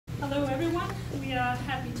we are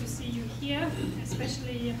happy to see you here,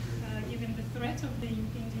 especially given the threat of the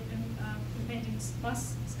impending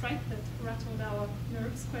bus strike that rattled our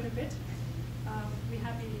nerves quite a bit. We're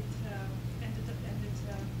happy it ended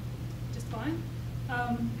just fine.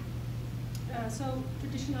 So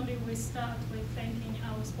traditionally we start with thanking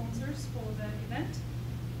our sponsors for the event.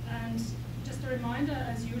 And just a reminder,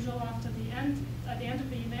 as usual, at the end of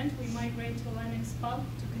the event, we migrate to Linux Pub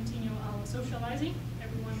to continue our socializing.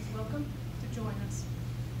 Everyone is welcome to join us.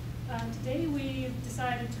 Today we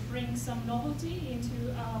decided to bring some novelty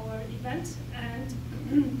into our event, and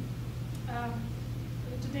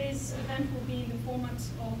today's event will be in the format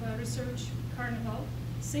of a research carnival.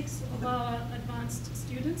 6 of our advanced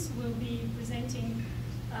students will be presenting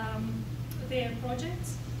their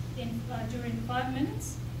projects during 5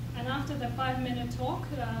 minutes, and after the 5-minute talk,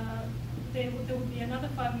 there will be another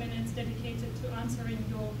 5 minutes dedicated to answering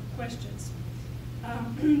your questions.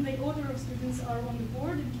 The order of students are on the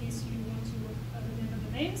board in case you want to remember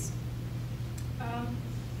the names.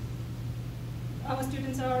 Our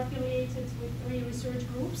students are affiliated with 3 research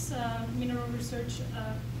groups: mineral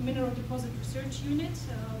deposit research unit,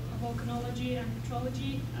 volcanology and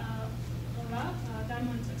petrology lab,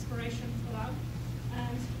 diamond exploration lab.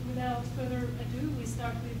 And without further ado, we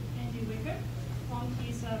start with Andy Wickham on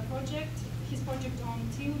his project on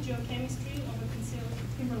teal geochemistry of a concealed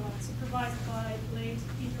kimberlite, supervised by late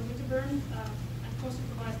Peter Witterburn and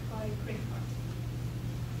co-supervised by Craig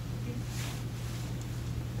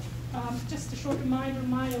Hart. Just a short reminder,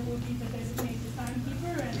 Maya will be the designated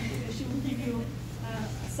timekeeper, and she will give you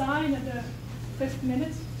a sign at the 5th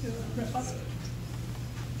minute to wrap up.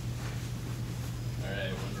 All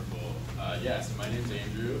right, wonderful. So my name's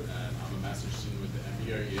Andrew, and I'm a master's student with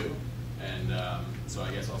the MBRU. And so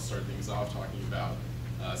I guess I'll start things off talking about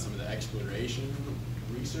some of the exploration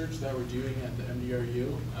research that we're doing at the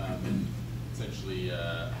MBRU, and essentially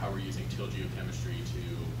how we're using teal geochemistry to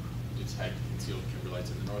detect concealed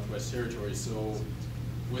kimberlites in the Northwest Territories. So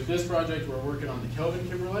with this project, we're working on the Kelvin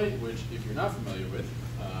kimberlite, which, if you're not familiar with,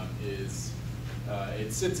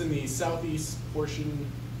 it sits in the southeast portion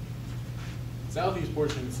of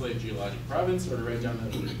the Slave Geologic Province, sort of right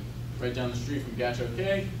down the street from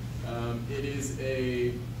Geochemical. It is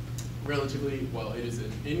a it is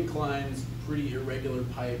an inclined, pretty irregular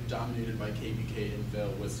pipe dominated by KBK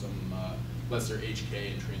infill with some lesser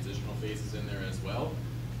HK and transitional phases in there as well.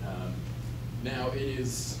 Now it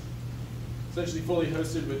is essentially fully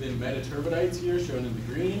hosted within metaturbidites here, shown in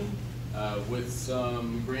the green, with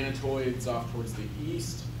some granitoids off towards the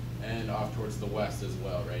east and off towards the west as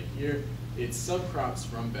well, right here. It subcrops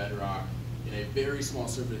from bedrock in a very small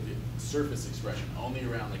surface expression, only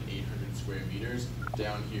around like 800 square meters,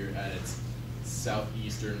 down here at its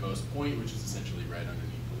southeasternmost point, which is essentially right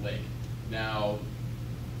underneath the lake. Now,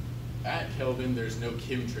 at Kelvin, there's no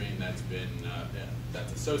chemtrain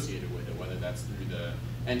that's associated with it, whether that's through the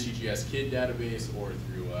NTGS KID database or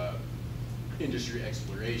through industry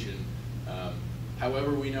exploration.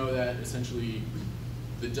 However, we know that essentially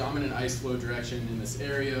the dominant ice flow direction in this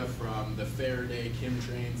area from the Faraday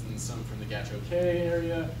chemtrains and some from the Gacho K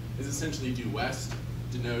area is essentially due west,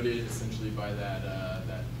 denoted essentially by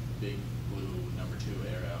that big blue #2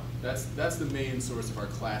 arrow. That's the main source of our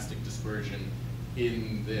clastic dispersion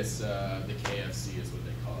in this, the KFC is what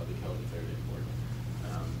they call it, the Kelvin Faraday port.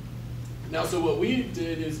 Now, so what we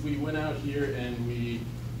did is we went out here and we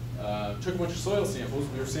took a bunch of soil samples.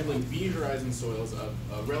 We were sampling B horizon soils of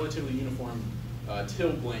a relatively uniform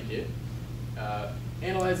till blanket,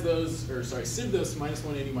 analyze those, sieve those to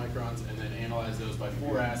 -180 microns, and then analyze those by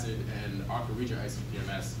 4-acid and aqua-regia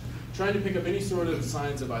ICP-MS, trying to pick up any sort of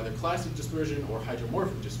signs of either clastic dispersion or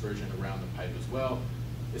hydromorphic dispersion around the pipe as well,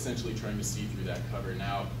 essentially trying to see through that cover.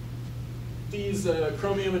 Now, these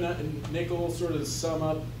chromium and nickel sort of sum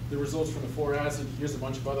up the results from the 4-acid. Here's a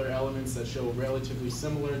bunch of other elements that show relatively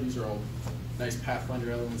similar. These are all nice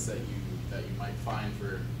pathfinder elements that you might find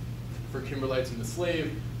for kimberlites in the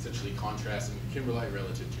Slave, essentially contrasting kimberlite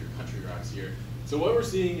relative to your country rocks here. So what we're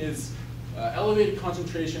seeing is elevated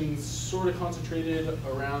concentrations sort of concentrated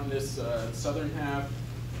around this southern half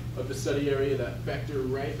of the study area that vector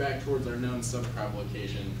right back towards our known subcrop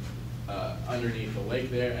location underneath the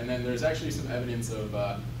lake there. And then there's actually some evidence of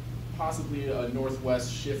possibly a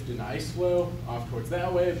northwest shift in ice flow off towards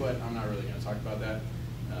that way, but I'm not really going to talk about that.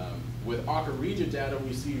 With aqua-regia data,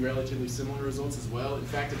 we see relatively similar results as well. In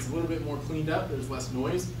fact, it's a little bit more cleaned up. There's less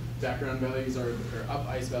noise. Background values or up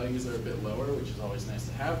ice values are a bit lower, which is always nice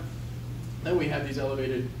to have. Then we have these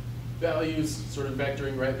elevated values sort of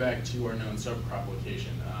vectoring right back to our known subcrop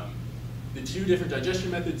location. The 2 different digestion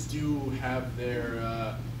methods do have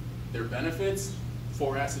their benefits.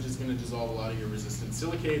 4-acid is going to dissolve a lot of your resistant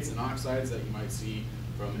silicates and oxides that you might see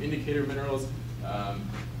from indicator minerals.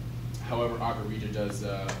 However, agarija does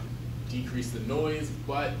decrease the noise,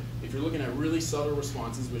 but if you're looking at really subtle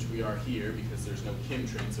responses, which we are here because there's no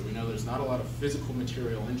chemtrain, so we know there's not a lot of physical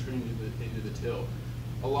material entering into the till.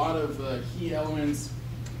 A lot of key elements,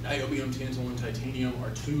 niobium, tantalum, titanium, are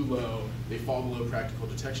too low. They fall below practical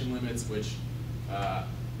detection limits, which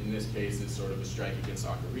in this case is sort of a strike against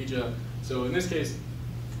agarija. So in this case,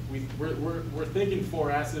 we're thinking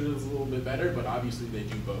 4-acid is a little bit better, but obviously they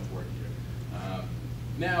do both work here.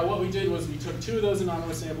 Now what we did was we took 2 of those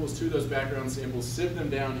anomalous samples, 2 of those background samples, sieved them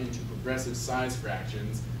down into progressive size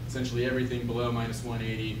fractions, essentially everything below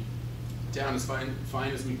 -180, down as fine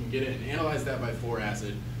as we can get it, and analyzed that by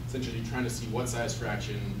 4-acid, essentially trying to see what size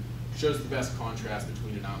fraction shows the best contrast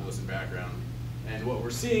between anomalous and background. And what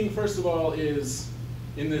we're seeing, first of all, is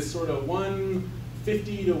in this sort of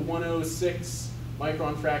 150 to 106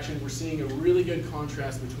 micron fraction, we're seeing a really good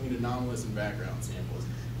contrast between anomalous and background samples.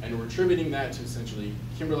 And we're attributing that to essentially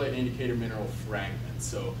kimberlite indicator mineral fragments.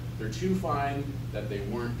 So they're too fine that they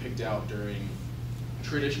weren't picked out during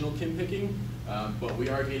traditional kim picking, but we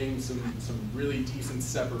are getting some really decent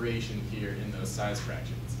separation here in those size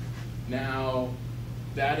fractions. Now,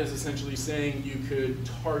 that is essentially saying you could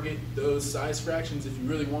target those size fractions if you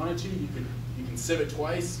really wanted to. You can sieve it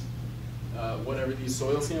twice, whatever these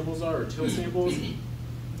soil samples are, or till samples.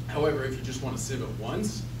 However, if you just want to sieve it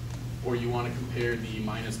once, or you want to compare the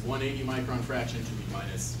 -180 micron fraction to the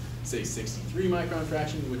say 63 micron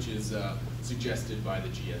fraction, which is suggested by the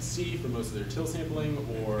GSC for most of their till sampling,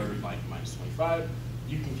 or like -25,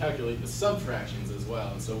 you can calculate the subfractions as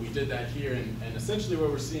well. And so we did that here, and essentially what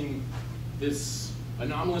we're seeing, this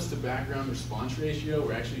anomalous to background response ratio,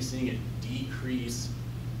 we're actually seeing it decrease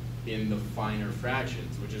in the finer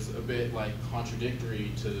fractions, which is a bit like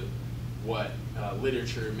contradictory to what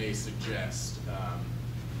literature may suggest.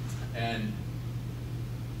 And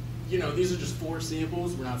you know, these are just 4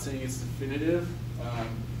 samples. We're not saying it's definitive. Oh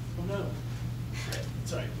no,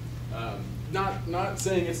 sorry. Not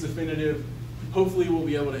saying it's definitive. Hopefully we'll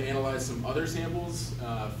be able to analyze some other samples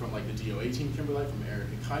from like the DO18 kimberlite from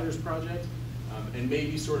Erica Kiter's project, and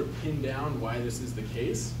maybe sort of pin down why this is the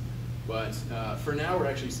case. But for now, we're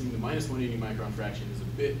actually seeing the -180 micron fraction is a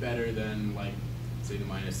bit better than, like, say, the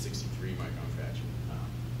 -63 micron fraction.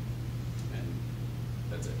 And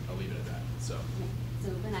that's it. I'll leave it at that. So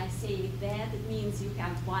when I say that, it means you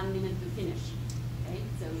have 1 minute to finish. Okay?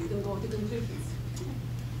 So you can go to conclusions.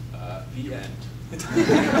 The end.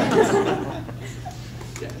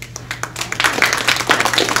 Yeah.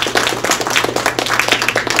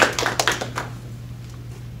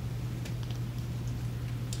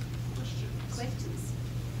 Questions?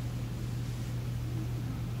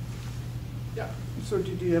 Yeah. So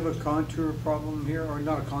do you have a contour problem here, or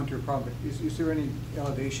not a contour problem, but is there any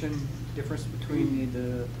elevation difference between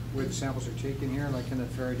where the samples are taken here? Like in the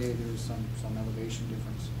Faraday, there's some elevation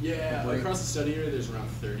difference. Yeah, across the study area, there's around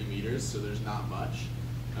 30 meters, so there's not much.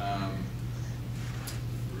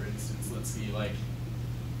 For instance, let's see, like,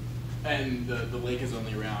 and the lake is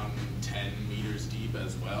only around 10 meters deep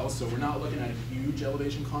as well, so we're not looking at a huge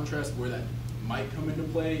elevation contrast. Where that might come into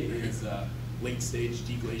play is late stage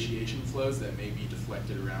deglaciation flows that may be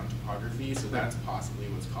deflected around topography, so that's possibly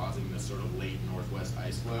what's causing this sort of late northwest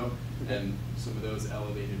ice flow, and some of those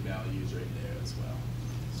elevated values right there as well.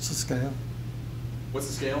 What's the scale? What's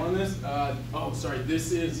the scale on this? Oh, sorry,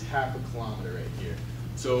 this is 1/2 kilometer right here.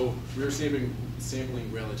 So we were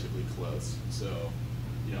sampling relatively close, so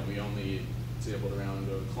you know, we only sampled around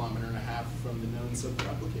 1.5 kilometers from the known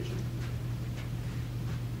subcrop location.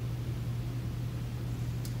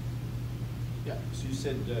 Yeah. So you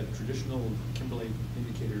said traditional kimberlite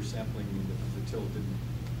indicator sampling of the till didn't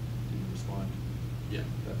respond. Yeah.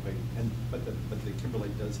 That way, but the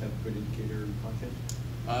kimberlite does have good indicator content.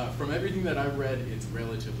 From everything that I've read, it's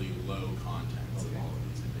relatively low contents of Okay. all of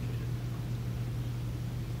these indicators.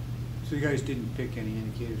 So you guys didn't pick any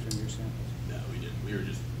indicators from your samples? No, we didn't. We were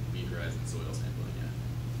just mean horizon soil sampling. Yeah.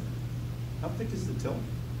 How thick is the till?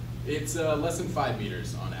 It's less than 5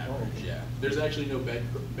 meters on average. Oh, okay. Yeah. There's actually no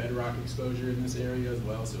bedrock exposure in this area as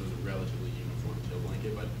well, so it was a relatively uniform till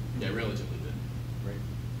blanket, but yeah, relatively thin. Right.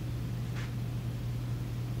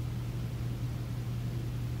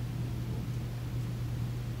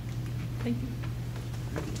 Thank you.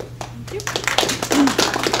 Thank you.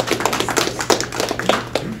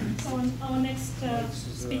 So our next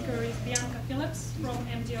speaker is Bianca Phillips from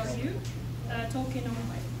MDRU, talking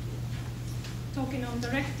on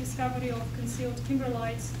direct discovery of concealed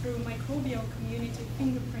kimberlites through microbial community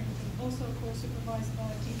fingerprinting, also co-supervised by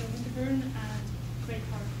Peter Winterburn and Craig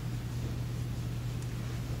Hart.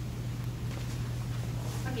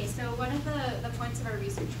 Okay, so one of the points of our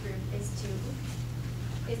research group is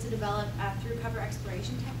to develop through cover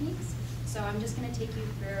exploration techniques. So I'm just going to take you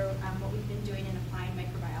through what we've been doing in applied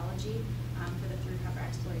microbiology for the through cover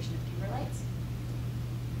exploration of kimberlites.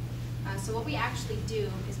 So what we actually do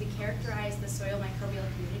is we characterize the soil microbial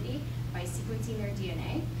community by sequencing their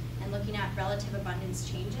DNA and looking at relative abundance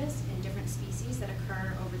changes in different species that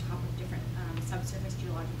occur over top of different subsurface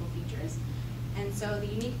geological features. And so the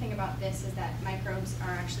unique thing about this is that microbes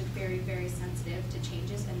are actually very, very sensitive to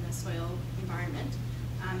changes in the soil environment.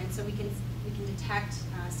 And so we can detect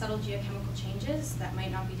subtle geochemical changes that might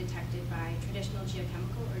not be detected by traditional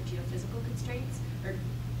geochemical or geophysical constraints or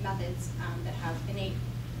methods that have innate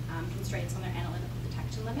constraints on their analytical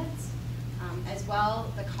detection limits. As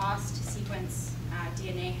well, the cost to sequence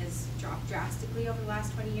DNA has dropped drastically over the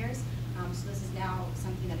last 20 years. So this is now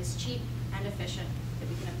something that is cheap and efficient that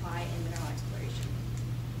we can apply in mineral exploration.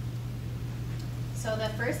 So the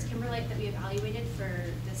first kimberlite that we evaluated for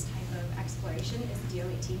this type of exploration is the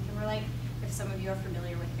DO18 kimberlite. If some of you are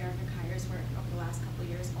familiar with Erica Keyer's work over the last couple of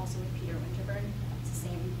years, also with Peter Winterburn, it's the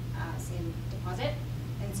same deposit.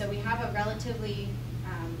 And so we have a relatively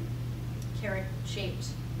carrot-shaped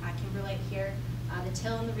kimberlite here. The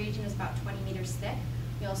till in the region is about 20 meters thick.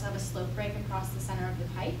 We also have a slope break across the center of the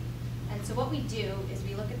pipe. And so what we do is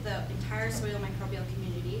we look at the entire soil microbial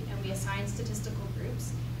community and we assign statistical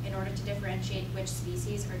groups in order to differentiate which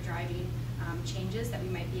species are driving changes that we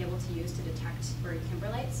might be able to use to detect buried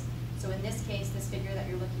kimberlites. So in this case, this figure that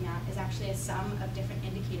you're looking at is actually a sum of different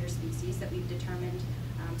indicator species that we've determined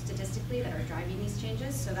statistically that are driving these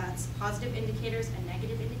changes. So that's positive indicators and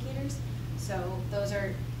negative indicators. So those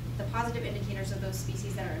are the positive indicators of those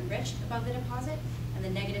species that are enriched above the deposit, and the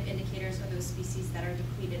negative indicators are those species that are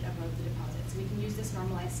depleted above the deposit. So we can use this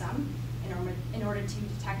normalized sum in order to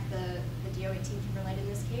detect the DO18 kimberlite in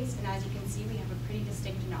this case. And as you can see, we have a pretty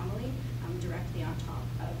distinct anomaly directly on top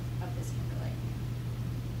of this kimberlite.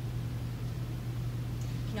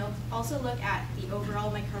 You can also look at the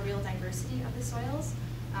overall microbial diversity of the soils,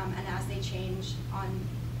 and as they change on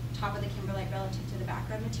top of the kimberlite relative to the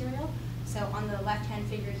background material. So on the left-hand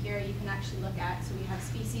figure here, you can actually look at, so we have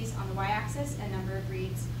species on the y-axis and number of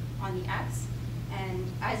reeds on the x. And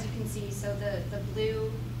as you can see, so the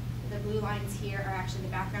blue lines here are actually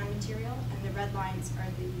the background material, and the red lines are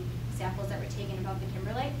the samples that were taken above the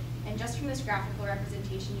kimberlite. And just from this graphical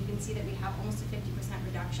representation, you can see that we have almost a 50%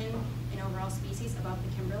 reduction in overall species above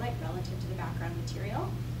the kimberlite relative to the background material.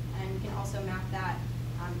 And we can also map that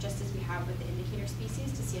just as we have with the indicator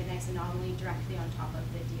species to see a nice anomaly directly on top of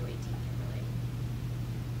the DO18 kimberlite.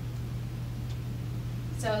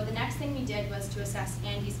 So the next thing we did was to assess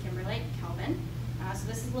Andy's kimberlite, Kelvin. So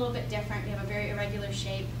this is a little bit different. We have a very irregular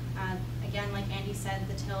shape. Again, like Andy said,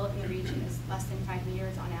 the till in the region is less than 5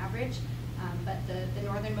 meters on average, but the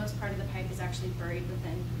northernmost part of the pipe is actually buried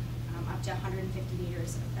within up to 150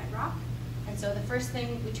 meters of bedrock. And so the first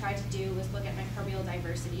thing we tried to do was look at microbial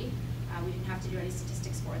diversity. We didn't have to do any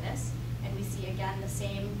statistics for this. And we see, again, the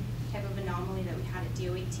same type of anomaly that we had at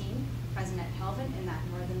DO18 present at Kelvin in that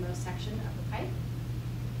northernmost section of the pipe.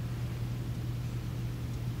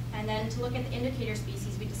 And then to look at the indicator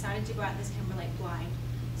species, we decided to go at this kimberlite blind.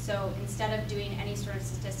 So instead of doing any sort of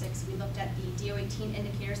statistics, we looked at the DO18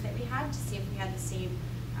 indicators that we had to see if we had the same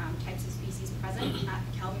types of species present at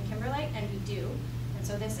the Kelvin kimberlite, and we do. And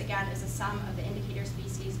so this, again, is a sum of the indicator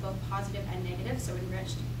species, both positive and negative, so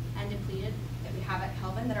enriched and depleted, that we have at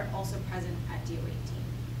Kelvin that are also present at DO18.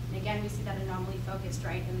 And again, we see that anomaly focused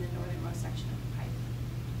right in the northernmost section of the pipe.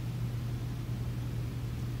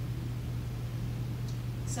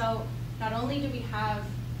 So not only do we have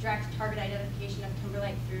direct target identification of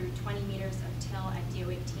kimberlite through 20 meters of till at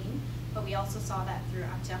DO18, but we also saw that through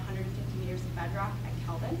up to 150 meters of bedrock at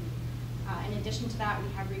Kelvin. In addition to that, we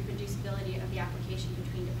have reproducibility of the application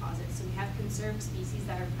between deposits. So we have conserved species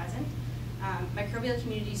that are present. Microbial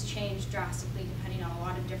communities change drastically depending on a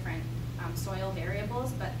lot of different soil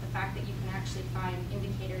variables, but the fact that you can actually find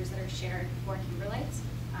indicators that are shared for kimberlites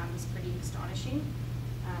is pretty astonishing.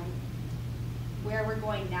 Where we're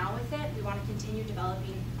going now with it, we want to continue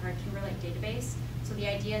developing our kimberlite database. So the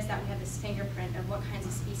idea is that we have this fingerprint of what kinds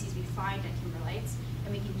of species we find at kimberlites,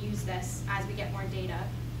 and we can use this as we get more data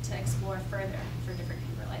to explore further for different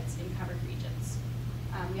kimberlites in covered regions.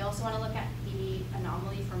 We also want to look at the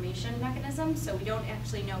anomaly formation mechanism. So we don't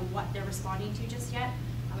actually know what they're responding to just yet.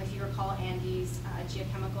 If you recall Andy's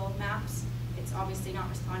geochemical maps, it's obviously not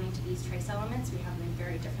responding to these trace elements. We have them in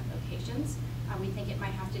very different locations. We think it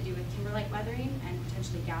might have to do with kimberlite weathering and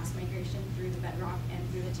potentially gas migration through the bedrock and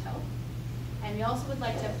through the till. And we also would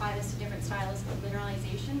like to apply this to different styles of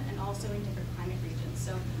mineralization and also in different climate regions.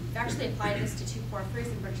 So we've actually applied this to 2 porphyries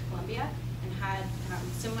in British Columbia and had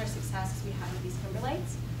similar success as we had with these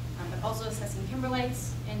kimberlites, but also assessing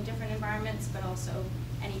kimberlites in different environments, but also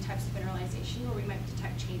any types of mineralization where we might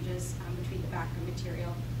detect changes between the background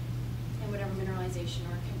material and whatever mineralization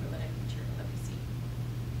or kimberlitic material that we see.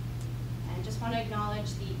 And just want to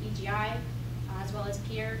acknowledge the EGI as well as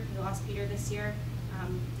Peter. We lost Peter this year.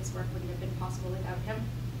 This work wouldn't have been possible without him,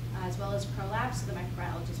 as well as Korolev, so the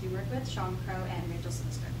microbiologists we work with, Sean Crow and Rachel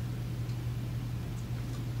Sinister.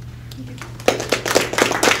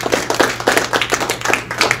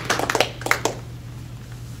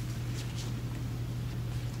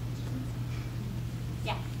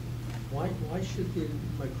 Yeah. Why should the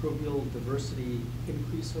microbial diversity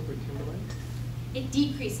increase over kimberlite? It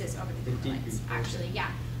decreases over the kimberlites, decreases, actually, okay.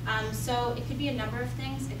 yeah. So it could be a number of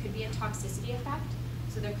things. It could be a toxicity effect.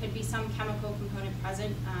 So there could be some chemical component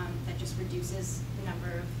present that just reduces the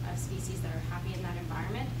number of species that are happy in that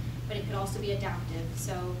environment. But it could also be adaptive.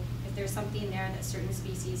 So if there's something there that certain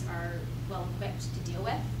species are well equipped to deal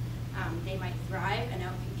with, they might thrive and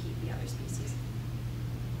outcompete the other species.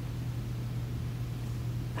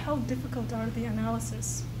 How difficult are the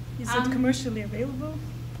analyses? Is it commercially available?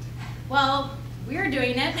 Well, we're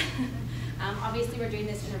doing it. Obviously, we're doing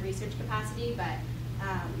this in a research capacity, but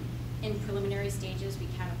in preliminary stages, we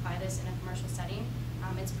can apply this in a commercial setting.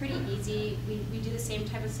 It's pretty easy. We do the same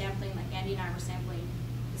type of sampling, like Andy and I were sampling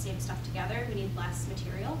the same stuff together. We need less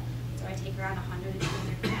material. So I take around 100 to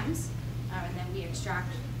 200 grams, and then we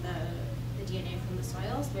extract the DNA from the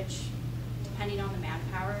soils, which, depending on the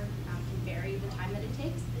manpower, can vary the time that it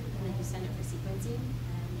takes. And then you send it for sequencing,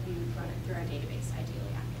 and we run it through our database,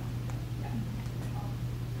 ideally after that.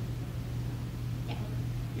 Yeah.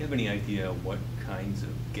 Do you have any idea what kinds of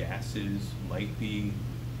gases might be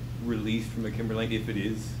released from a kimberlite, if it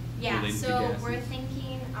is Yeah, related to so gases? we're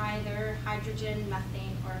thinking either hydrogen,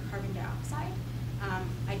 methane, or carbon dioxide.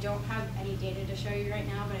 I don't have any data to show you right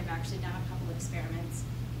now, but I've actually done a couple experiments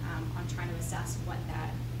on trying to assess what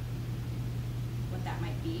that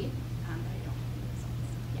might be, but I don't have any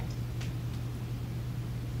results yet.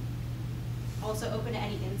 Also open to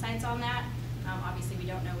any insights on that. Obviously, we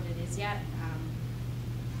don't know what it is yet,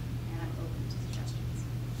 and I'm open to suggestions.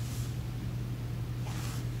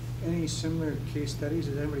 Yeah. Any similar case studies?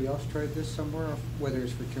 Has anybody else tried this somewhere, whether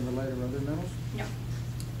it's for kimberlite or other metals? No.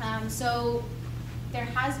 So there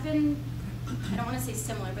has been, I don't want to say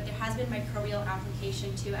similar, but there has been microbial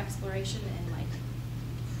application to exploration in like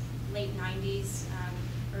late 90s,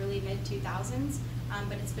 early mid 2000s,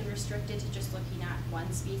 but it's been restricted to just looking at one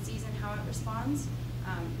species and how it responds.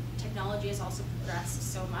 Technology has also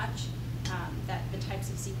progressed so much that the types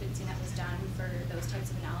of sequencing that was done for those types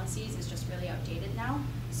of analyses is just really outdated now.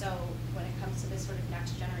 So when it comes to this sort of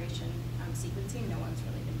next generation sequencing, no one's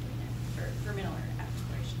really been doing it for mineral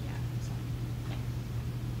exploration yet. So, yeah.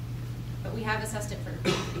 But we have assessed it for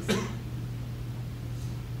porphyries.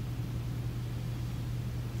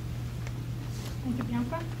 Thank you,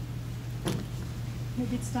 Bianca.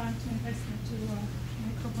 Maybe it's time to invest into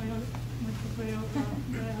microbial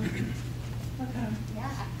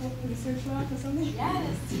research lab or something.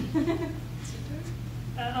 Yes.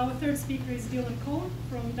 Our third speaker is Dylan Cohn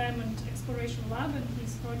from Diamond Exploration Lab and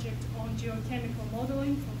his project on geochemical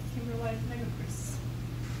modeling for kimberlite megacrysts.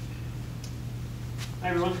 Hi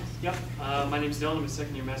everyone. Yep. My name is Dylan. I'm a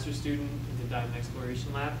second-year master's student in the Diamond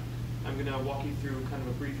Exploration Lab. I'm going to walk you through kind of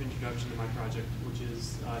a brief introduction to my project, which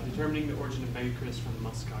is determining the origin of megacrysts from the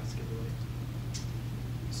muskox kimberlite.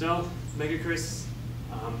 So, megacrysts,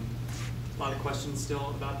 a lot of questions still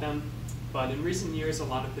about them, but in recent years, a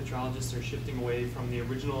lot of petrologists are shifting away from the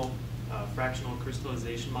original fractional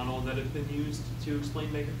crystallization model that had been used to explain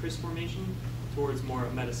megacryst formation towards more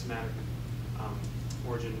metasomatic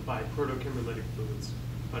origin by proto-kimberlitic fluids.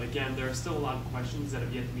 But again, there are still a lot of questions that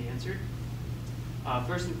have yet to be answered.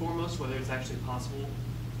 First and foremost, whether it's actually possible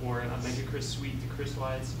for a megacryst suite to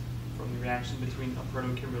crystallize from the reaction between a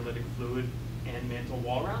proto-kimberlitic fluid and mantle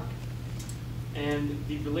wall rock. And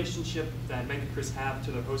the relationship that megacrysts have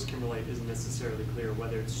to their host kimberlite isn't necessarily clear,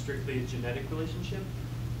 whether it's strictly a genetic relationship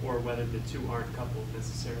or whether the two aren't coupled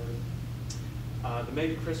necessarily. The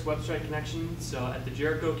megacryst web-stride connection, so at the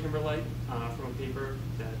Jericho kimberlite from a paper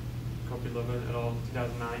that Korolev et al.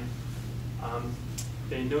 2009,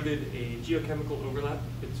 they noted a geochemical overlap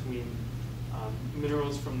between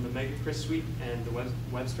minerals from the megacryst suite and the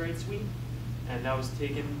web-stride suite, and that was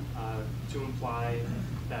taken to imply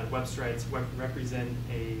that web-strides represent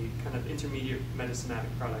a kind of intermediate metasomatic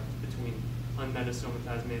product between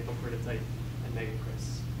unmetasomatized mantle prototype and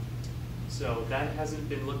megacrysts. So that hasn't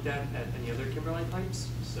been looked at any other kimberlite types,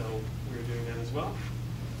 so we're doing that as well.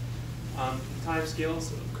 Time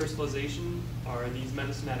scales of crystallization are these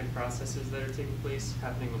metasomatic processes that are taking place,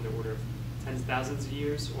 happening on the order of tens of thousands of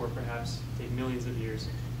years, or perhaps take millions of years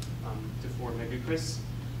to form megacrysts.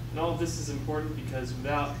 And all of this is important because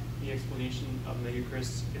without the explanation of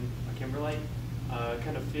megacrysts in a kimberlite,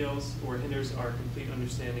 kind of fails or hinders our complete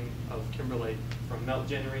understanding of kimberlite from melt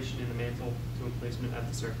generation in the mantle to emplacement at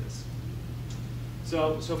the surface.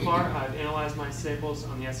 So far I've analyzed my samples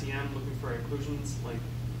on the SEM looking for inclusions like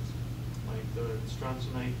the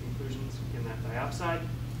strontianite inclusions in that diopside,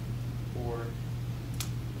 or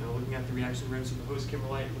looking at the reaction rooms of the host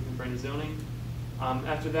kimberlite looking for any zoning.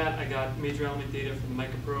 After that, I got major element data from the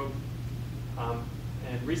microprobe,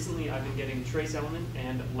 and recently I've been getting trace element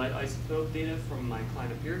and lead isotope data from my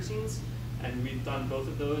clinopyroxenes, and we've done both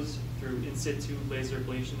of those through in situ laser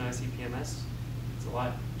ablation ICP-MS. It's a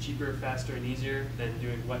lot cheaper, faster, and easier than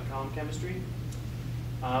doing wet column chemistry.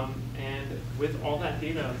 And with all that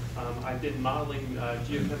data, I've been modeling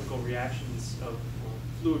geochemical reactions of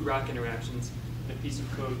fluid-rock interactions in a piece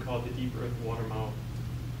of code called the Deep Earth Water Model.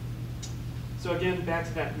 So again, back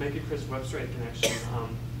to that megacryst web-strike connection.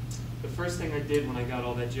 The first thing I did when I got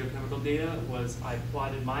all that geochemical data was I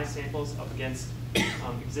plotted my samples up against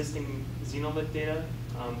existing xenolith data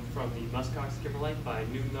from the muskox kimberlite by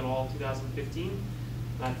Newton et al. 2015.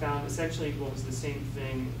 And I found essentially what was the same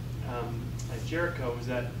thing at Jericho, was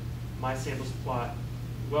that my samples plot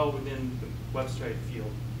well within the web-strike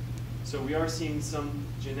field. So we are seeing some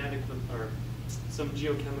genetic or some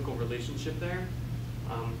geochemical relationship there.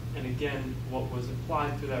 And again, what was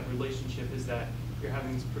applied to that relationship is that you're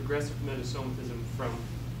having this progressive metasomatism from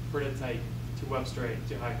peridotite to web-strike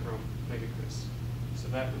to high chrome megacrysts. So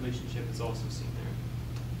that relationship is also seen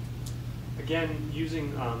there. Again,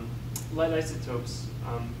 using lead isotopes,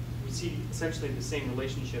 we see essentially the same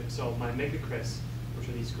relationship. So my megacrysts, which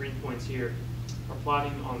are these green points here, are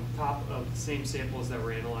plotting on top of the same samples that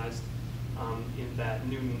were analyzed in that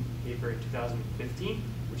Newton paper in 2015,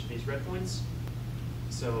 which are these red points.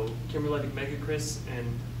 So kimberlitic megacrysts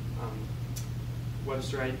and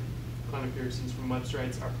web-strike, clinopyroxenes from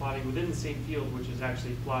web-strikes are plotting within the same field, which is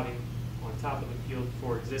actually plotting on top of the field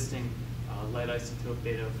for existing lead isotope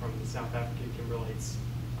data from the South African kimberlites.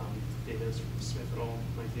 Data is from Smith et al.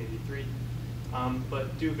 1983,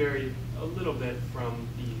 but do vary a little bit from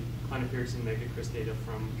the clinopyroxene megacryst data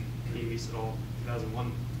from Davies et al.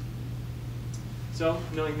 2001. So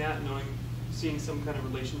knowing that, seeing some kind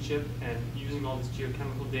of relationship, and using all this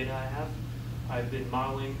geochemical data I have, I've been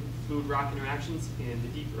modeling fluid rock interactions in the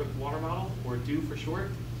Deep Earth Water Model, or DEW for short.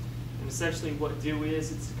 And essentially what DEW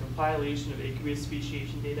is, it's a compilation of aqueous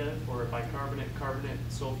speciation data for bicarbonate, carbonate,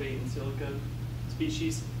 sulfate, and silica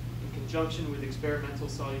species in conjunction with experimental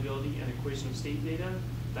solubility and equation of state data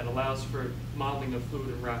that allows for modeling of fluid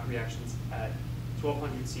and rock reactions at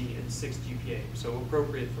 1200 C and 6 GPa, so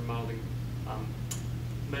appropriate for modeling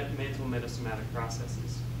mantle metasomatic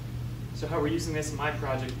processes. So how we're using this in my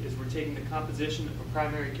project is we're taking the composition of a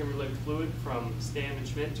primary kimberlite fluid from Stam and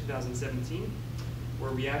Schmidt 2017. We're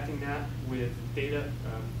reacting that with data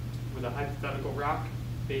with a hypothetical rock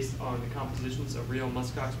based on the compositions of real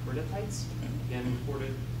muskox peridotites, again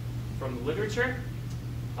imported from the literature.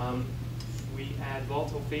 We add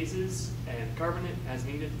volatile phases and carbonate as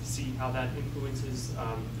needed to see how that influences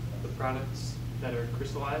the products that are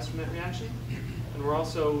crystallized from that reaction. And we're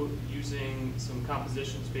also using some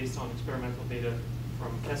compositions based on experimental data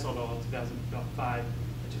from Kessel et al. 2005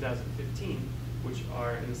 and 2015, which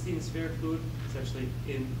are an asthenospheric fluid, essentially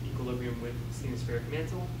in equilibrium with asthenospheric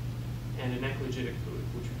mantle, and an eclogitic fluid,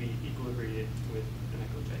 which would be equilibrated with an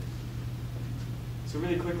eclogite. So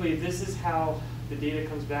really quickly, this is how the data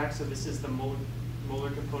comes back. So this is the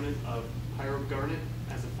molar component of pyrogarnet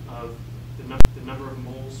as of the number of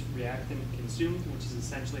moles reactant consumed, which is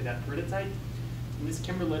essentially that peridotite. And this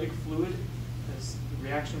kimberlitic fluid, as the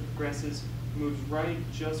reaction progresses, moves right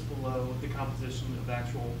just below the composition of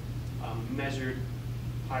actual measured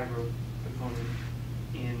pyro component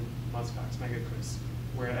in muskox megacrysts,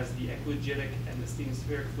 whereas the eclogitic and the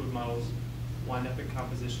asthenospheric fluid models wind up in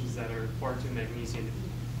compositions that are far too magnesium to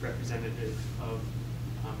be representative of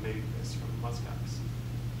megacrysts from muskox.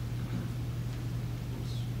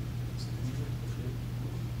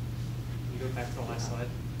 Can you go back to the last slide?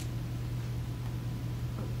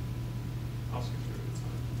 I'll skip through it, it's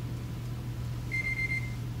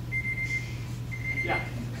fine. Yeah,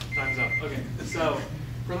 time's up. Okay, so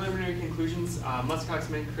preliminary conclusions. Muskox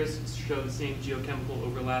megacrysts show the same geochemical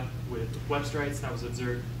overlap with web-strikes that was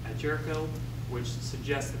observed at Jericho, which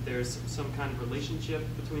suggests that there's some kind of relationship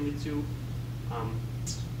between the two.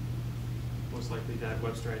 Most likely that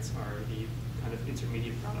web-strikes are the kind of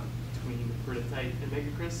intermediate product between peridotite and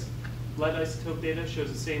megacrysts. lead isotope data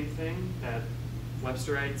shows the same thing, that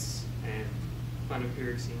Websterites and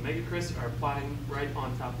pyroxene megacrysts are plotting right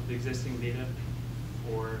on top of the existing data,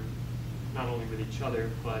 or not only with each other,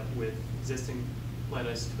 but with existing lead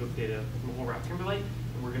isotope data from whole rock kimberlite.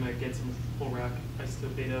 And we're going to get some whole rock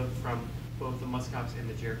isotope data from both the muskox and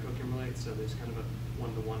the Geochemical kimberlite, so there's kind of a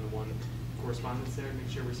one-to-one-to-one correspondence there to make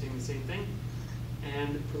sure we're seeing the same thing.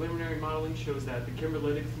 And preliminary modeling shows that the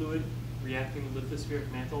kimberlitic fluid reacting with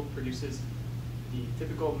lithospheric mantle produces the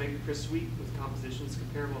typical megacryst suite with compositions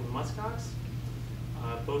comparable to muskox.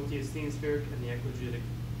 Both the asthenospheric and the eclogitic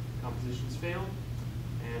compositions fail,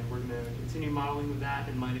 and we're going to continue modeling with that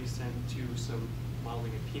and might extend to some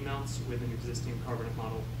modeling of P-melts with an existing carbonate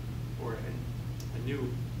model or a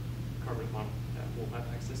new carbonate model that we'll have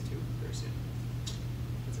access to very soon.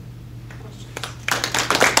 That's it. Questions?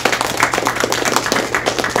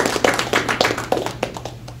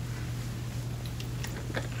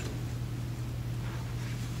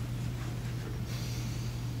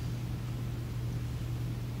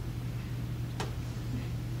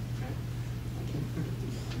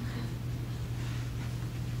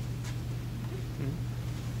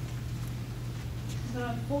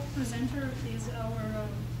 The fourth presenter is our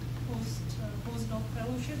postdoc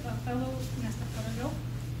fellow, Mr. Korolev,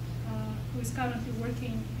 who is currently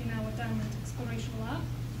working in our diamond exploration lab.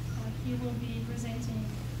 He will be presenting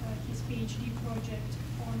his PhD project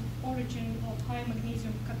on origin of high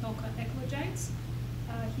magnesium Catoca eclogites.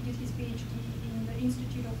 He did his PhD in the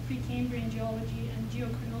Institute of Precambrian Geology and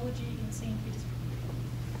Geochronology in St. Petersburg.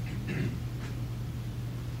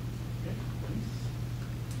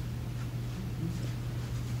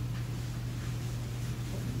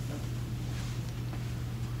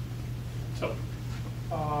 So,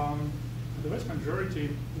 the vast majority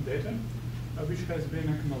data, which has been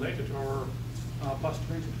accumulated over past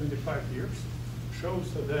 20-25 years,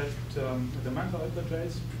 shows that the mantle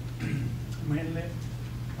eclogites mainly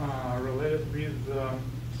related with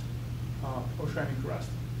oceanic crust.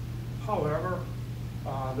 However,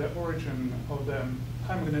 the origin of the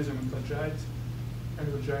high magnesium eclogites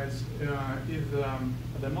is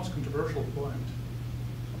the most controversial point,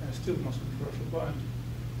 still the most controversial point.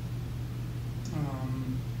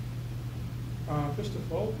 First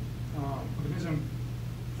of all,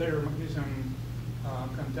 their magnesium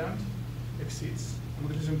content exceeds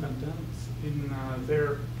magnesium content in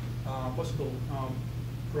their possible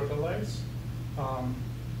protolites,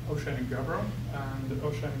 oceanic gabbro and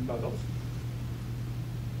oceanic basalts.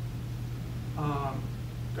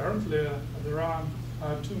 Currently, there are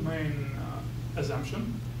two main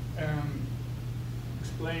assumptions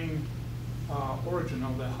explaining origin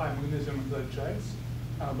of the high magnesium eclogites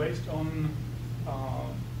based on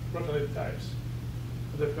protolite types.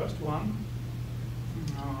 The first one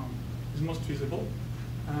is most feasible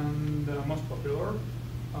and most popular.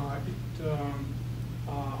 It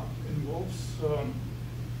involves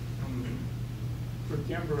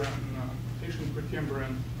ancient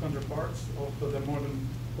Precambrian counterparts of the modern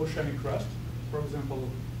oceanic crust, for example,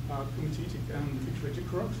 comititic and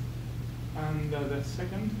vitritic rocks. And the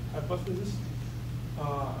second hypothesis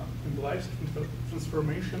implies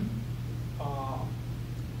transformation of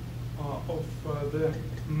the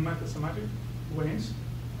metasomatic veins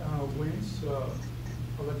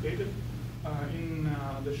located in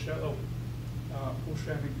the shallow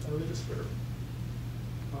oceanic lithosphere.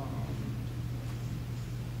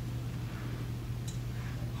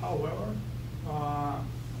 However,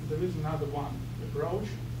 there is another one approach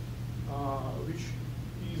which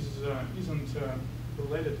isn't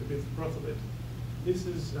related with protolite. This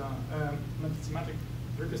is a metasomatic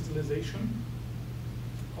recrystallization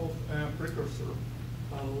of a precursor,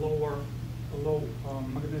 low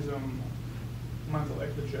magnesium mantle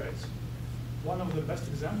eclogites. One of the best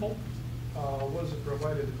examples was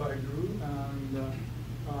provided by Drew and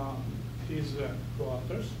his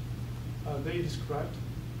co-authors. They described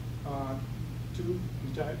two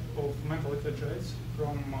types of mantle eclogites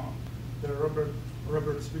from the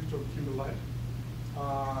Roberts Victor kimberlite.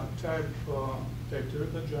 Type 2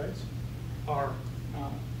 eclogites are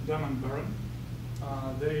diamond barren.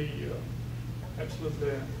 They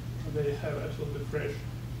have absolutely fresh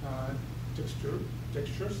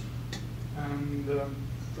textures, and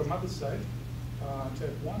from other side,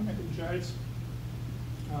 type 1 eclogites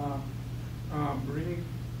bring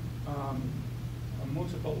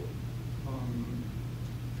multiple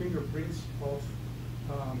fingerprints of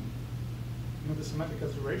metasomatic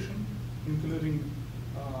alteration, including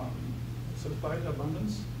sulfide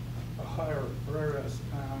abundance, higher rare earths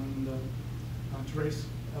and trace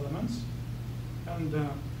elements, and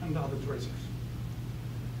other tracers.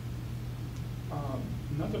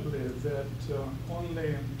 notably that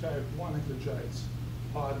only type 1 eclogites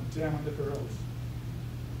are diamond apparels.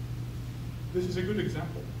 This is a good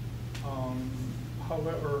example.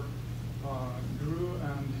 However, Drew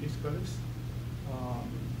and his colleagues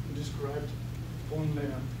described only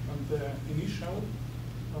the initial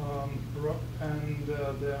rock and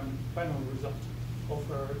the final result of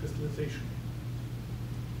crystallization.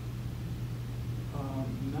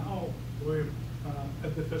 Now,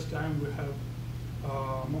 at the first time, we have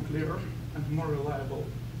more clear and more reliable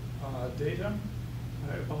data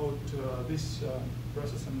about this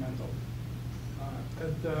process and metal.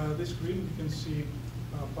 At this screen, you can see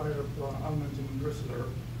a pair of augmenting Dressler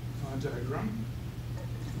diagram.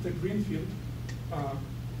 The green field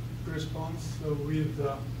corresponds with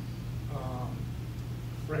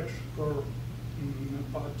fresh core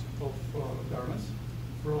part of garnets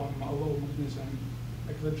from low magnesium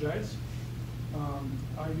eclogites.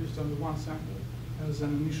 I used only one sample as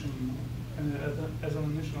an initial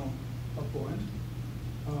point.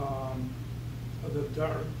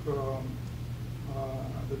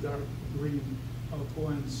 The dark green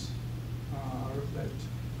points reflect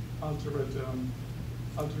altered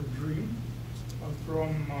green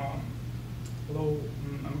from low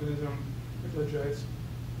magnesium eclogites.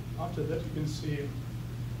 After that, you can see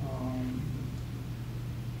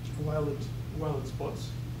violet spots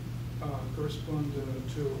correspond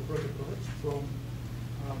to protocols from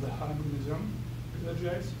the high magnesium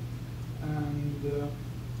eclogites, and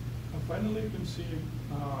finally you can see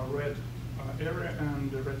red area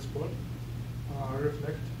and the red spot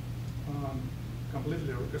reflect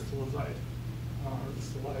completely crystallized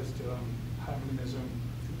high magnesium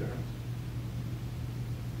garnet.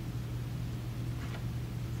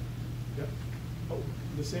 Yeah. Oh,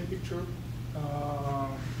 the same picture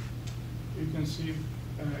you can see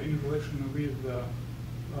in relation with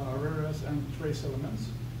rare earths and trace elements,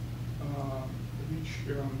 which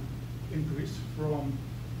increase from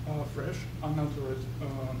fresh, unaltered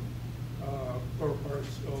core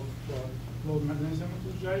parts of low magnesium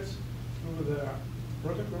eclogites through the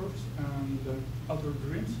protocols and altered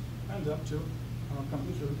greens, and up to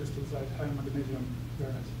completely crystallized high magnesium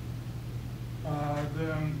garnet.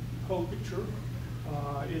 The whole picture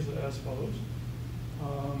is as follows.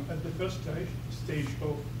 At the first stage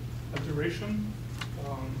of attrition,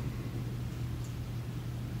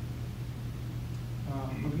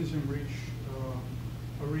 magnesium-rich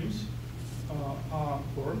rings are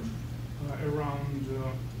formed around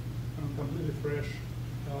completely fresh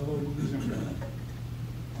low magnesium garnet.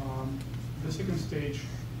 The second stage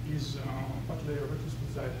is partly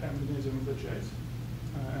recrystallized high magnesium eclogites,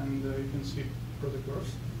 and you can see protocols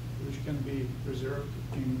which can be preserved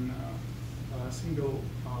in single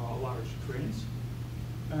large grains,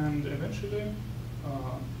 and eventually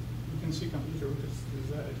you can see completely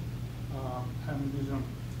recrystallized high magnesium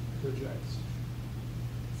eclogites.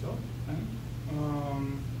 So,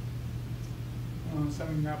 and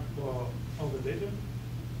summing up all the data,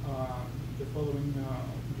 the following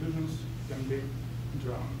conclusions can be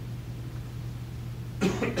drawn.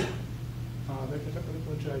 The Catoca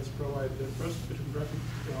eclogites provide the first photographic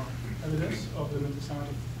evidence of the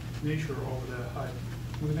metasonic nature of the high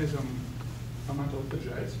magnesium mantle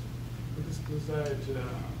eclogites. Crystallized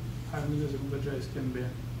high magnesium eclogites can be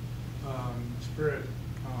spread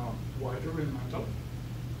wider in mantle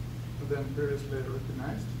than previously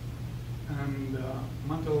recognized, and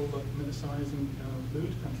mantle metasonizing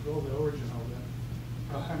fluid control the origin of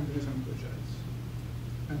the high magnesium eclogites.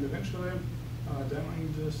 And eventually,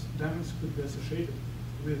 diamonds could be associated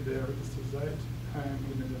with the recrystallized high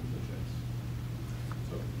magnesium eclogites.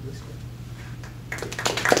 So, this way.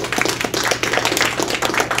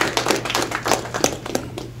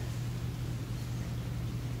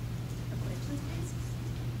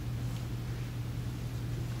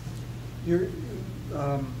 Your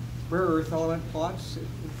rare earth element plots,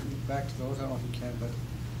 back to those, I don't know if you can, but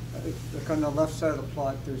like on the left side of the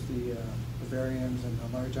plot, there's the bariums and the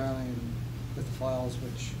large iron lithophiles,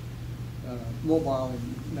 which mobile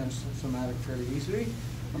and metasomatic fairly easily.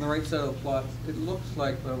 On the right side of the plot, it looks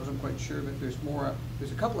like, but I wasn't quite sure, but there's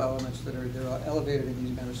a couple elements that are elevated in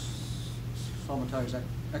these metasomatized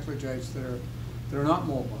eclogites that are not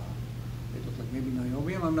mobile. They look like maybe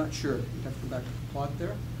niobium, I'm not sure. You'd have to go back to the plot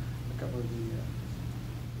there. A couple of the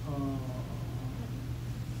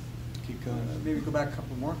keep going. maybe go back a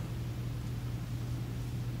couple more.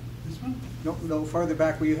 This one? No, farther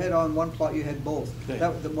back. Where you had on one plot, you had both. Okay.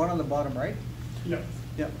 The one on the bottom right? Yeah.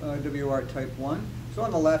 Yeah, WR type 1. So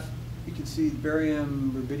on the left, you can see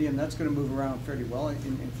barium, rubidium, that's going to move around fairly well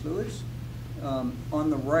in fluids. On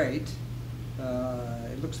the right,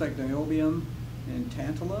 it looks like niobium and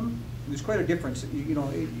tantalum. There's quite a difference. You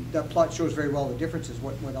know, that plot shows very well the differences,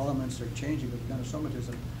 what elements are changing with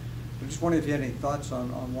nanosomatism. I just wondered if you had any thoughts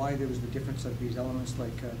on why there was the difference of these elements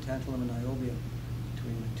like tantalum and niobium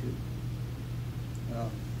between the two,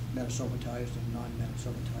 metasomatized and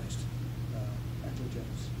non-metasomatized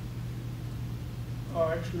eclogites.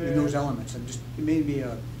 Actually, In those elements, it made me,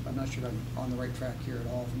 I'm not sure if I'm on the right track here at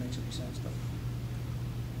all, if it makes any sense, but.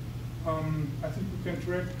 I think we can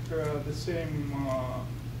track the same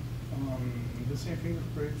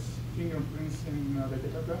fingerprints in the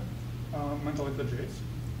Catoca, mental eclogites.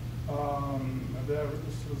 They are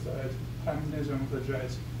crystallized high magnesium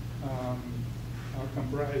eclogites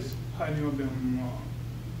comprise high niobium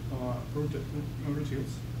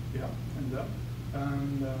rutiles,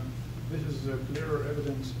 and this is clear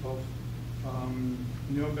evidence of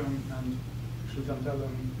niobium and actually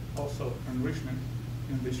tantalum also enrichment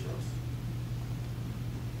in these rocks.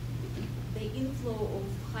 The inflow of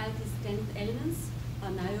highly strength elements,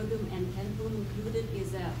 niobium and tantalum included,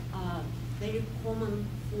 is very common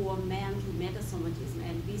for mantle metasomatism,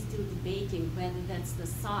 and we're still debating whether that's the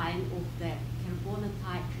sign of the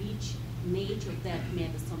carbonatite-rich nature of that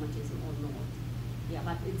metasomatism or not. Yeah,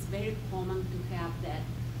 but it's very common to have that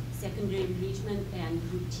secondary enrichment, and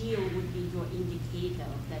rutile would be your indicator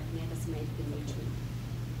of that metasomatic enrichment.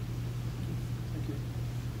 Thank you.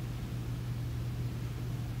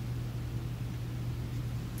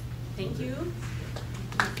 Thank you.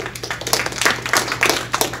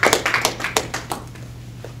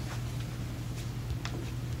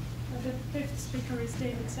 The fifth speaker is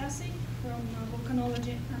David Sasse from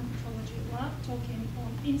Volcanology and Petrology Lab, talking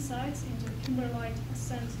on insights into kimberlite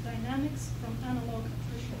ascent dynamics from analog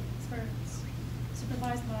attrition experiments,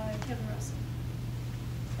 supervised by Kevin Russell.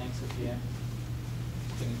 Thanks, Sofya.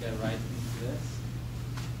 Going to get right into this.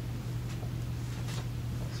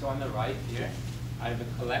 So on the right here, I have a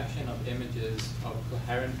collection of images of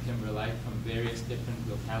coherent kimberlite from various different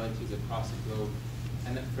localities across the globe.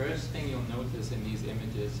 And the first thing you'll notice in these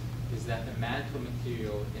images is that the mantle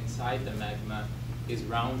material inside the magma is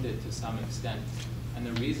rounded to some extent. And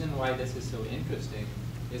the reason why this is so interesting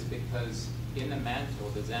is because in the mantle,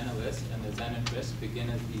 the xenoliths and the xenocrysts begin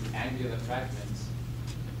as these angular fragments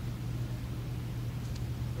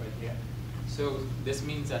right here. So this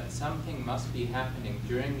means that something must be happening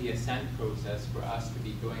during the ascent process for us to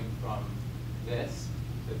be going from this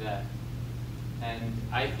to that. And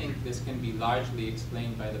I think this can be largely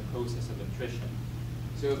explained by the process of attrition.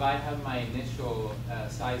 So if I have my initial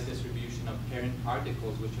size distribution of parent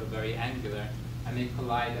particles, which are very angular, and they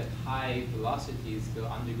collide at high velocities, they'll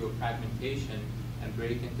undergo fragmentation and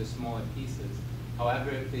break into smaller pieces. However,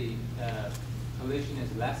 if the collision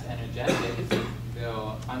is less energetic,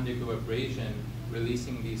 they'll undergo abrasion,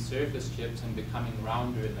 releasing these surface chips and becoming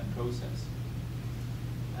rounder in the process.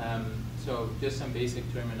 So just some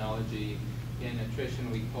basic terminology. In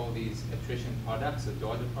attrition, we call these attrition products, the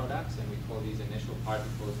daughter products, and we call these initial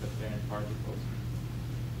particles the parent particles.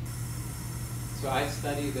 So I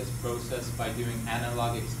study this process by doing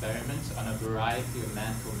analog experiments on a variety of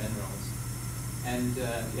mantle minerals. And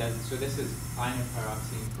so this is finer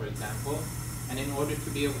pyroxene, for example. And in order to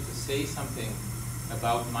be able to say something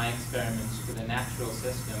about my experiments for the natural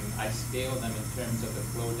system, I scale them in terms of the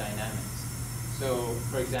flow dynamics. So,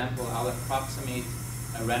 for example, I'll approximate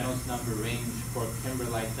a Reynolds number range for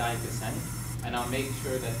kimberlite dye descent, and I'll make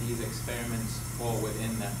sure that these experiments fall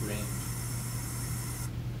within that range.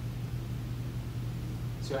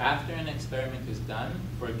 So after an experiment is done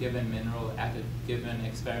for a given mineral at a given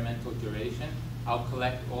experimental duration, I'll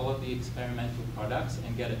collect all of the experimental products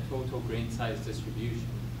and get a total grain size distribution.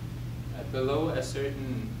 Below a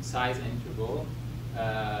certain size interval,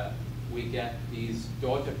 we get these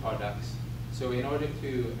daughter products. So in order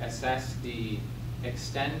to assess the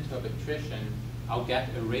extent of attrition, I'll get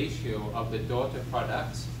a ratio of the daughter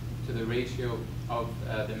products to the ratio of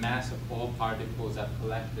the mass of all particles I've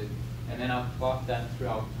collected. And then I'll plot that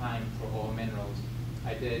throughout time for all minerals.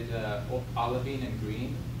 I did olivine in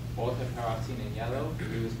green, pyroxene in yellow,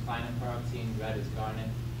 blue is pyroxene, red is garnet,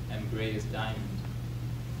 and gray is diamond.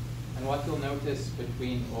 And what you'll notice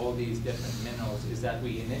between all these different minerals is that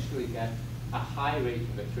we initially get a high rate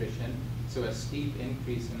of attrition, so a steep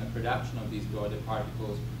increase in the production of these daughter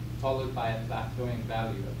particles, followed by a plateauing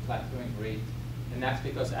value, a plateauing rate. And that's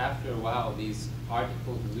because after a while, these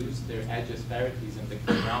particles lose their edge asperities and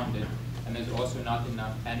become rounded, and there's also not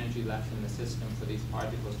enough energy left in the system for these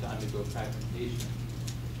particles to undergo fragmentation.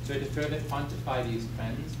 So to further quantify these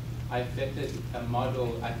trends, I fitted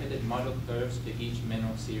model curves to each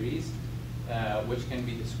mineral series, which can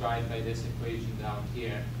be described by this equation down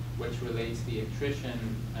here. which relates the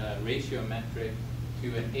attrition ratio metric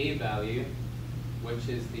to an A value, which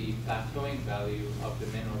is the plateauing value of the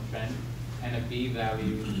mineral trend, and a B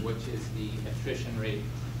value, which is the attrition rate.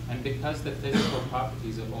 And because the physical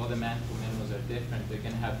properties of all the mantle minerals are different, they're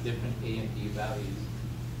going to have different A and B values.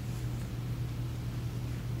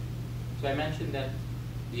 So I mentioned that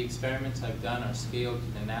the experiments I've done are scaled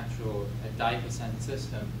to the natural dike ascent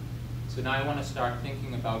system. So now I want to start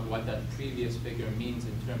thinking about what that previous figure means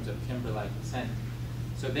in terms of kimberlite ascent.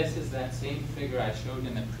 So this is that same figure I showed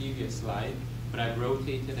in the previous slide, but I've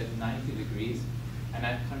rotated it 90 degrees, and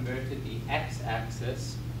I've converted the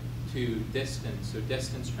x-axis to distance, so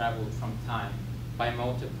distance traveled from time, by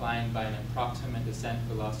multiplying by an approximate ascent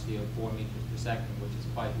velocity of 4 meters per second, which is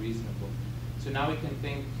quite reasonable. So now we can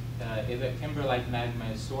think if a kimberlite magma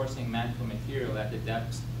is sourcing mantle material at the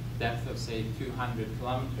depth of, say, 200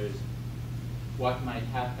 kilometers, what might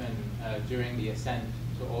happen during the ascent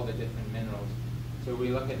to all the different minerals. So we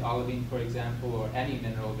look at olivine, for example, or any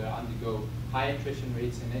mineral, they undergo high attrition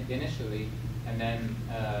rates initially, and then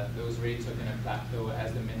those rates are going to plateau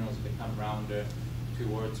as the minerals become rounder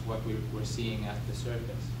towards what we're seeing at the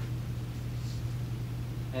surface.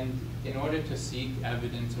 And in order to seek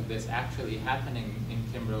evidence of this actually happening in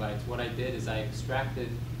kimberlites, what I did is I extracted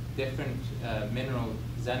different mineral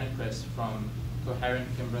xenocrysts from coherent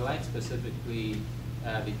kimberlites, specifically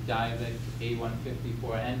the Diavik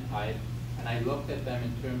A154N type, and I looked at them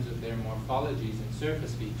in terms of their morphologies and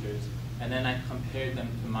surface features, and then I compared them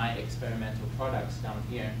to my experimental products down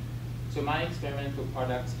here. So my experimental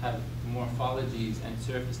products have morphologies and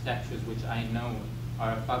surface textures which I know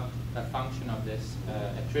are a function of this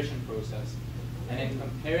attrition process. And in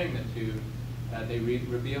comparing the two, they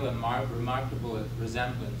reveal a remarkable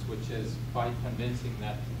resemblance, which is quite convincing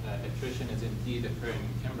that attrition is indeed occurring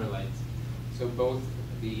in kimberlites. So both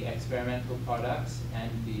the experimental products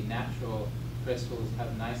and the natural crystals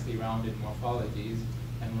have nicely rounded morphologies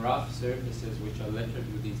and rough surfaces which are littered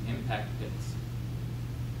with these impact pits.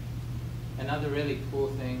 Another really cool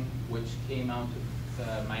thing which came out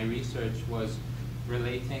of my research was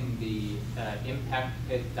relating the impact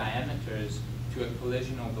pit diameters to a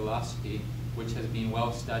collisional velocity, which has been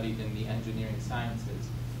well studied in the engineering sciences.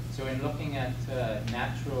 So in looking at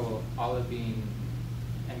natural olivine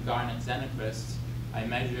and garnet xenocrysts, I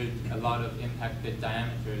measured a lot of impact pit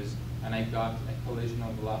diameters, and I got a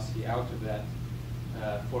collisional velocity out of that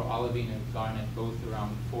for olivine and garnet, both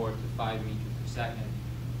around 4 to 5 meters per second.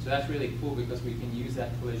 So that's really cool because we can use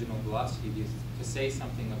that collisional velocity to say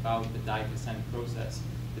something about the dike ascent process,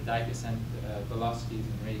 the dike ascent velocities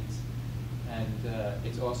and rates. And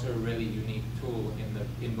it's also a really unique tool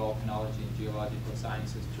in volcanology and geological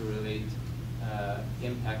sciences to relate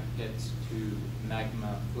impact pits to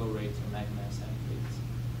magma flow rates or magma ascent rates.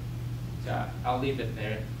 So I'll leave it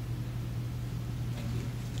there. Thank you.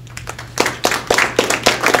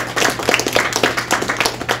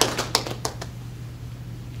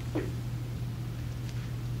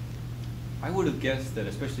 I would have guessed that,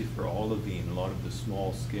 especially for olivine, a lot of the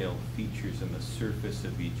small-scale features on the surface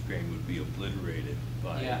of each grain would be obliterated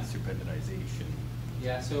by serpentinization.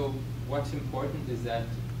 Yeah, so what's important is that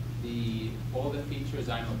all the features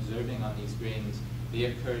I'm observing on these grains, they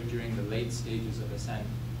occur during the late stages of ascent.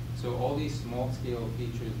 So all these small-scale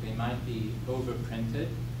features, they might be overprinted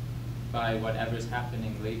by whatever's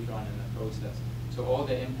happening later on in the process. So all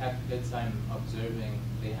the impact pits I'm observing,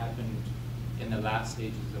 they happened in the last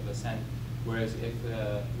stages of ascent. Whereas if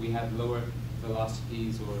we have lower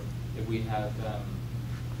velocities, or if we have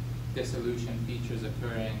dissolution features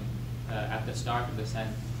occurring at the start of the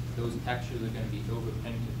ascent, those textures are going to be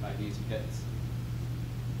overprinted by these pits.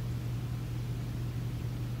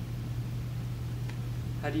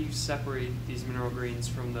 How do you separate these mineral grains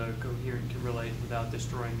from the coherent kimberlite without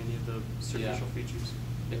destroying any of the superficial features?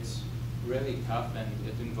 It's really tough, and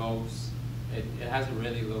it involves, it has a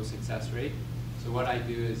really low success rate. So what I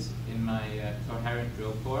do is, in my coherent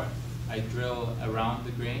drill core, I drill around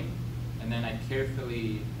the grain, and then I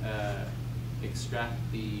carefully extract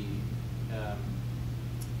the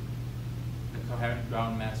coherent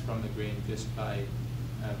ground mass from the grain just by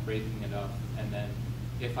breaking it up. And then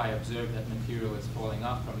if I observe that material is falling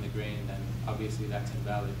off from the grain, then obviously that's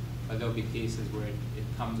invalid. But there'll be cases where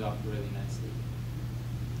it comes off really nicely.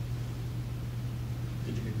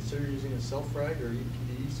 Did you consider using a self-rag or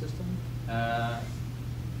EPDE system?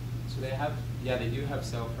 So they do have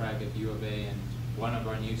self-rag at U of A, and one of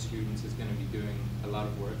our new students is going to be doing a lot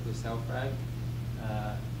of work with self-rag.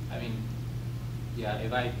 I mean, yeah,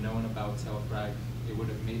 if I had known about self-rag, it would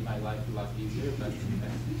have made my life a lot easier, but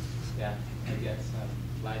yeah, I guess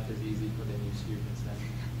life is easy for the new students then.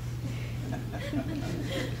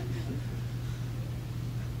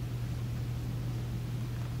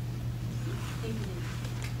 Thank you.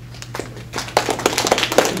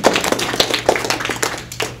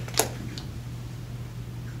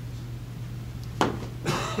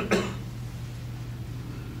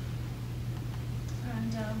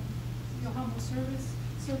 And your humble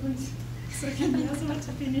servant, Sofya Niyazova,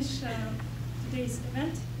 to finish today's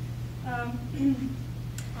event.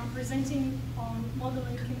 I'm presenting on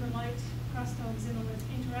modeling kimberlite-crustal xenolith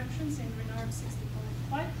interactions in Renard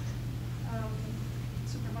 65,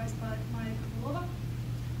 supervised by Bianca Phillips.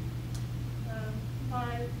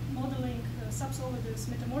 By modeling subsolidus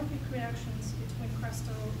metamorphic reactions between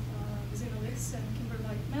crustal xenoliths and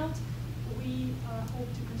kimberlite melt, we hope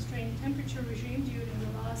to constrain temperature regime during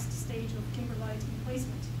the last stage of kimberlite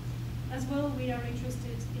emplacement. As well, we are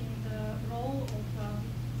interested in the role of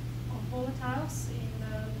volatiles in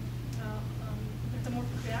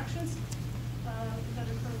metamorphic reactions that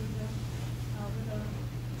occur with the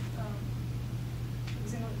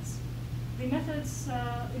xenoliths. The methods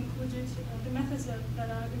included, the methods that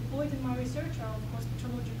are employed in my research are, of course,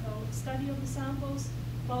 metrological study of the samples,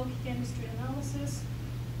 bulk chemistry analysis,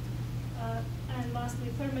 and lastly,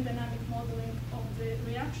 thermodynamic modeling of the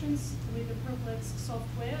reactions with the Perplex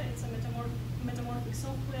software. It's a metamorphic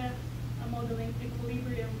software modeling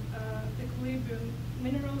equilibrium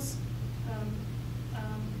minerals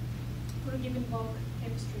for a given bulk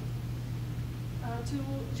chemistry. To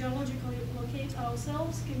geologically locate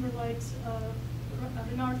ourselves,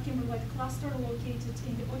 Renard kimberlite cluster located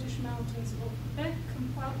in the Otish Mountains of Quebec,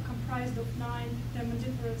 comprised of 9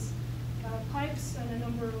 thermodiferous pipes and a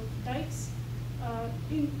number of dikes,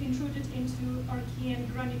 intruded into Archean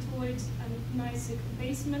granitoid and gneissic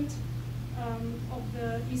basement of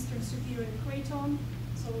the eastern superior craton.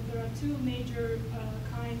 So there are 2 major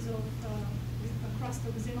kinds of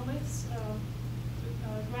crustal xenoliths,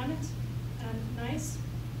 granite and gneiss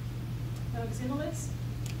xenoliths.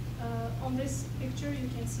 On this picture, you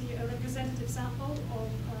can see a representative sample of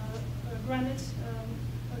a granite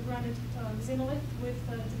xenolith with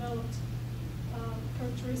developed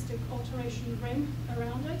characteristic alteration rim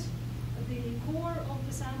around it. The core of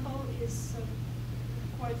the sample is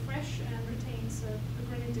quite fresh and retains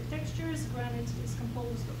granitic textures. Granite is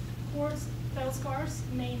composed of quartz, feldspars,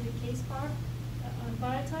 mainly K-spar, and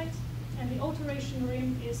biotite, and the alteration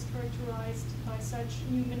rim is characterized by such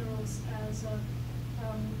new minerals as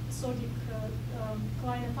sodic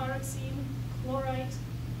clinopyroxene, chlorite,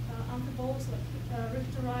 amphiboles like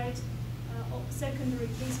richterite, secondary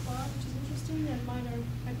K-spar, which is interesting, and minor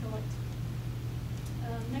eclogites.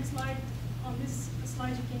 Next slide. On this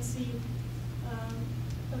slide, you can see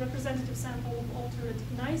a representative sample of altered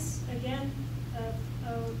gneiss. Again, a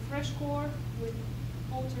fresh core with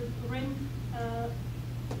altered rim.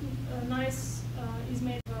 Gneiss is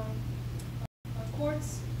made of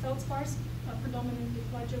quartz, feldspars, predominantly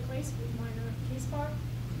plagioclase with minor K-spar,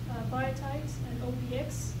 biotite, and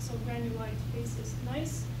OPX, so granulite basis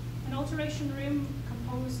gneiss. An alteration rim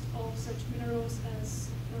composed of such minerals as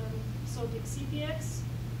sodic CPX,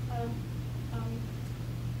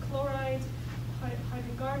 chloride,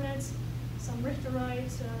 hydrogarnets, some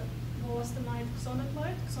richterite, wollastonite,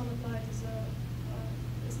 xenolite. Xenolite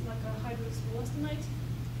is like a hydrous wollastonite,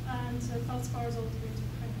 and feldspars alternative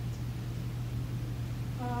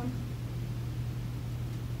granite.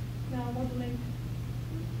 Now modeling.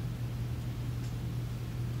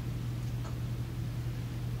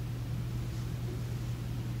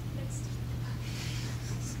 Next,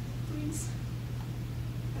 please.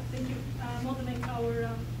 Thank you. Modeling our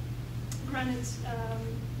granite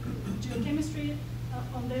geochemistry.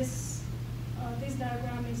 On this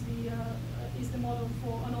diagram is the model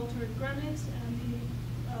for unaltered granite, and the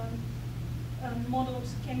modeled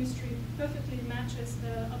chemistry perfectly matches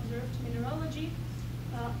the observed mineralogy.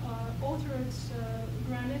 Altered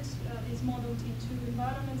granite is modeled in 2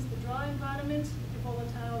 environments: the dry environment, the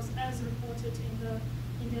volatiles as reported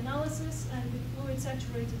in the analysis, and the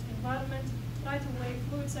fluid-saturated environment. Right away,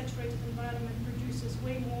 fluid-saturated environment produces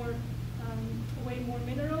way more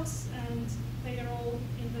minerals, and they are all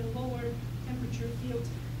in the lower temperature field.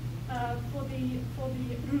 For the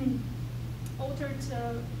altered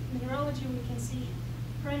mineralogy, we can see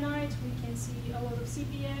prehnite, we can see a lot of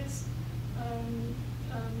CPX,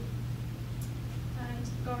 and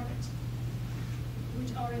garnet,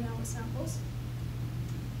 which are in our samples.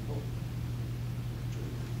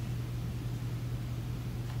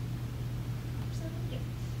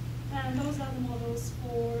 Yeah. And those are the models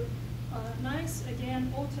for gneiss.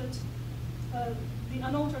 Again, altered. The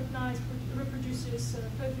unaltered gneiss reproduces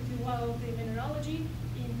perfectly well the mineralogy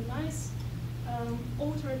in the gneiss.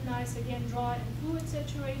 Altered gneiss, again, dry and fluid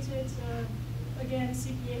saturated. Again,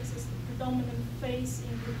 CPX is the predominant phase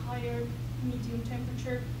in the higher medium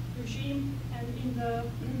temperature regime, and in the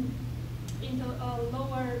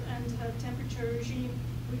lower and temperature regime,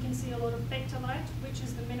 we can see a lot of pectolite, which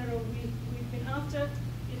is the mineral we've been after.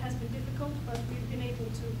 It has been difficult, but we've been able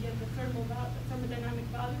to get the thermodynamic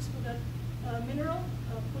values for that mineral,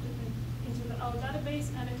 put it into our database,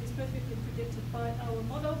 and it is perfectly predicted by our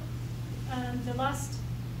model. And the last,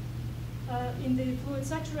 in the fluid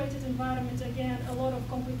saturated environment, again, a lot of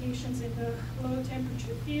complications in the low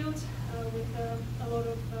temperature field with a lot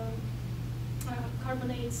of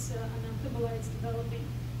carbonates and amphibolites developing.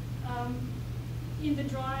 In the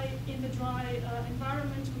dry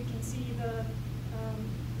environment, we can see the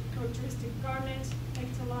characteristic garnet,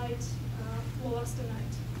 pectolite,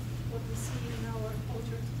 fluostenite, what we see in our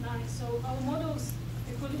altered gneiss. So our models,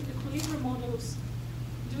 equilibrium models,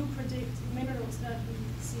 do predict minerals that we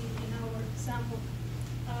see in our sample.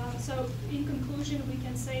 So in conclusion, we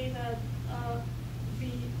can say that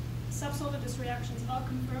the subsolidus reactions are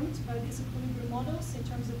confirmed by these equilibrium models in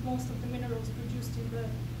terms of most of the minerals produced in the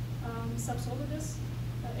subsolidus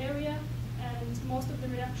area, and most of the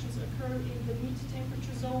reactions occur in the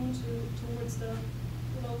mid-temperature zone towards the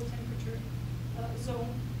low temperature zone.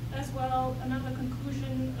 As well, another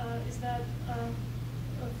conclusion is that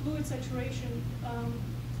fluid saturation,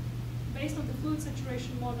 based on the fluid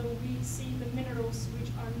saturation model, we see the minerals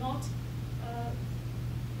which are not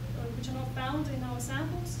found in our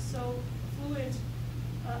samples. So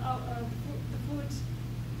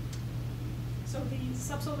so the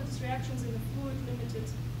subsolidus reactions in the fluid limited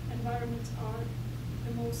environment are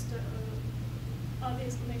the most are the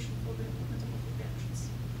explanation for the metamorphic reactions.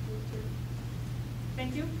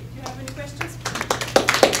 Thank you. If you have any questions.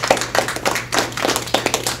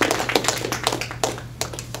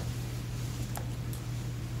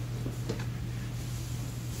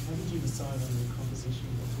 How did you decide on the composition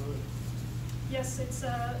of the fluid? Yes, it's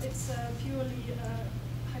purely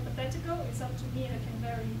hypothetical. It's up to me. I can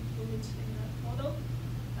vary fluid in the model,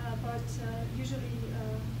 but usually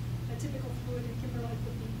a typical fluid in kimberlite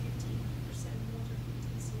would be 50% water,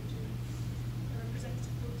 50% CO2.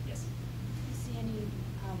 Representative fluid, yes. Do you see any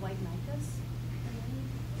white micas?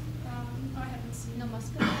 I haven't seen. No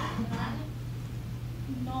muscovite?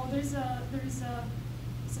 No,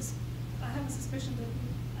 I have a suspicion that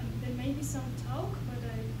there may be some talc, but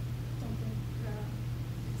I don't think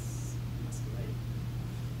it's muscovite.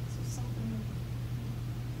 So something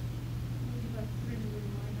maybe like really,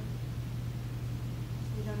 really minor.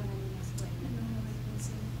 You don't have any muscovite? No, I haven't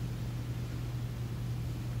seen.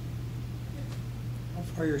 How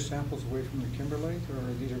far are your samples away from the kimberlite, or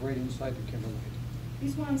are these right inside the kimberlite?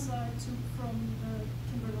 These ones I took from the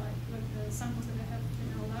kimberlite, like the samples that I have in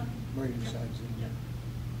our lab. Right inside, Yeah.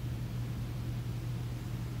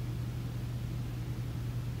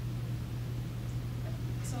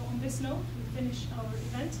 So on this note, we finish our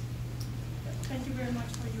event. Thank you very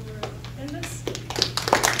much for your attendance.